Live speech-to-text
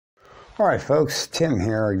All right, folks, Tim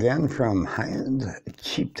here again from High-End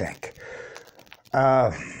Cheap Tech.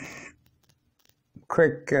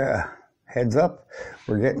 Quick heads up,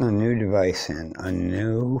 we're getting a new device in, a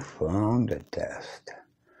new phone to test.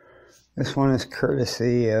 This one is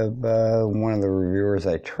courtesy of one of the reviewers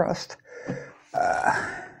I trust.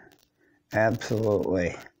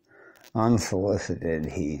 Absolutely unsolicited,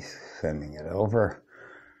 he's sending it over.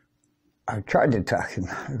 I've tried to talk him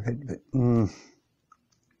out of it, but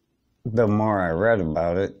the more I read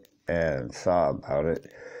about it and saw about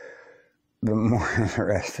it, the more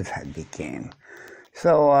interested I became.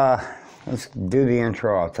 So let's do the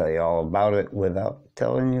intro. I'll tell you all about it without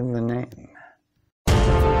telling you the name.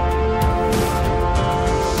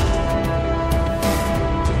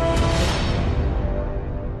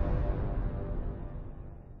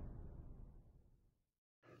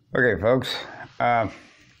 Okay, folks,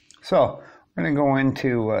 so we're going to go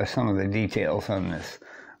into some of the details on this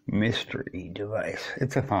mystery device.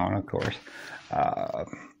 It's a phone, of course. I'm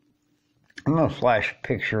going to flash a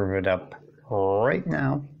picture of it up right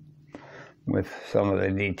now with some of the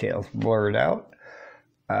details blurred out.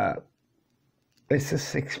 It's a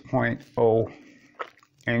 6.0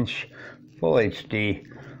 inch full HD.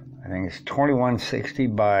 I think it's 2160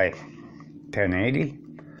 by 1080.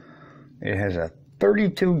 It has a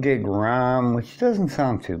 32 gig RAM, which doesn't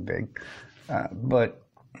sound too big, but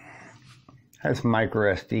has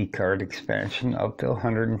microSD card expansion up to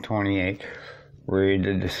 128. Read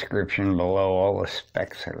the description below, all the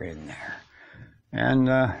specs are in there. And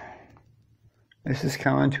this is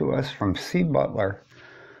coming to us from C. Butler,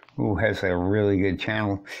 who has a really good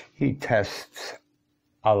channel. He tests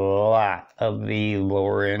a lot of the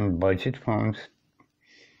lower end budget phones,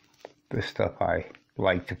 the stuff I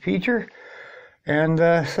like to feature. And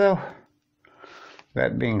so,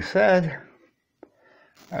 that being said,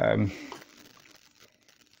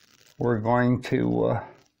 we're going to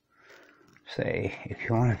say, if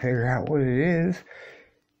you want to figure out what it is,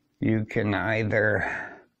 you can either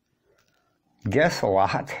guess a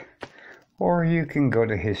lot, or you can go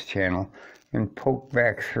to his channel and poke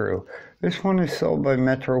back through. This one is sold by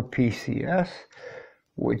Metro PCS,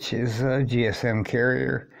 which is a GSM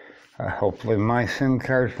carrier. Hopefully my SIM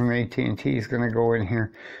card from AT&T is going to go in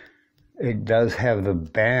here. It does have the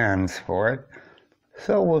bands for it,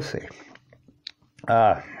 so we'll see.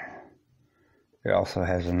 It also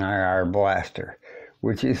has an IR blaster,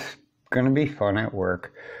 which is going to be fun at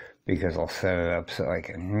work because I'll set it up so I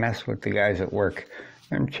can mess with the guys at work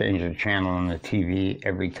and change the channel on the TV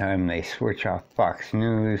every time they switch off Fox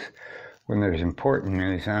News when there's important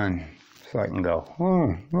news on, so I can go,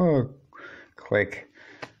 oh, click,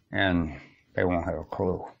 and they won't have a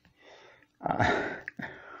clue.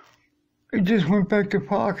 It just went back to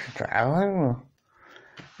Fox. I don't know.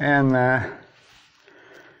 And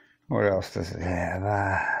what else does it have?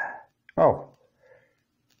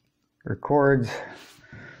 Records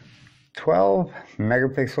 12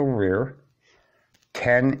 megapixel rear,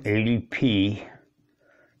 1080p,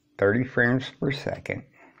 30 frames per second.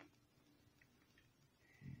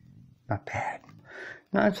 Not bad.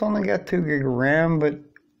 Now it's only got 2 gig of RAM, but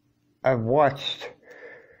I've watched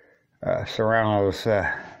Serrano's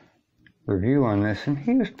review on this, and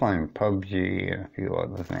he was playing PUBG and a few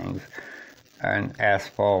other things. And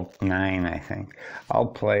Asphalt 9, I think. I'll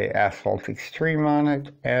play Asphalt Extreme on it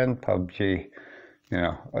and PUBG,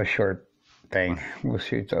 a short thing. We'll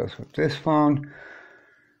shoot those with this phone,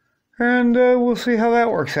 and we'll see how that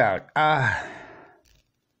works out.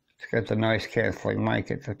 It's got the noise canceling mic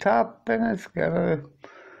at the top, and it's got a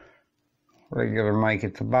regular mic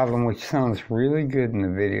at the bottom, which sounds really good in the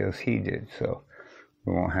videos he did, so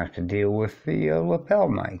we won't have to deal with the lapel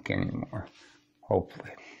mic anymore,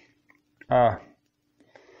 hopefully. At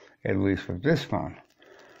least with this phone.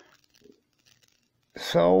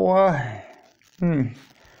 So,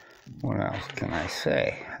 what else can I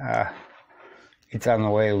say? It's on the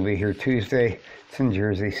way. It'll be here Tuesday. It's in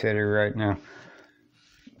Jersey City right now.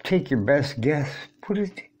 Take your best guess. Put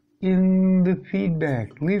it in the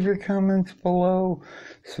feedback. Leave your comments below.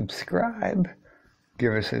 Subscribe.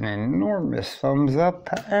 Give us an enormous thumbs up.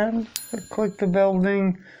 And click the bell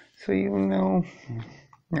ding so you know.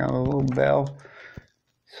 The little bell.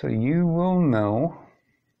 So you will know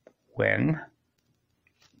when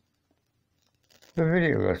the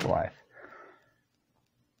video goes live.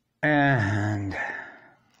 And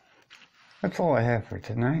that's all I have for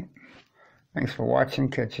tonight. Thanks for watching.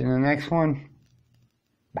 Catch you in the next one.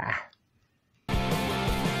 Bye.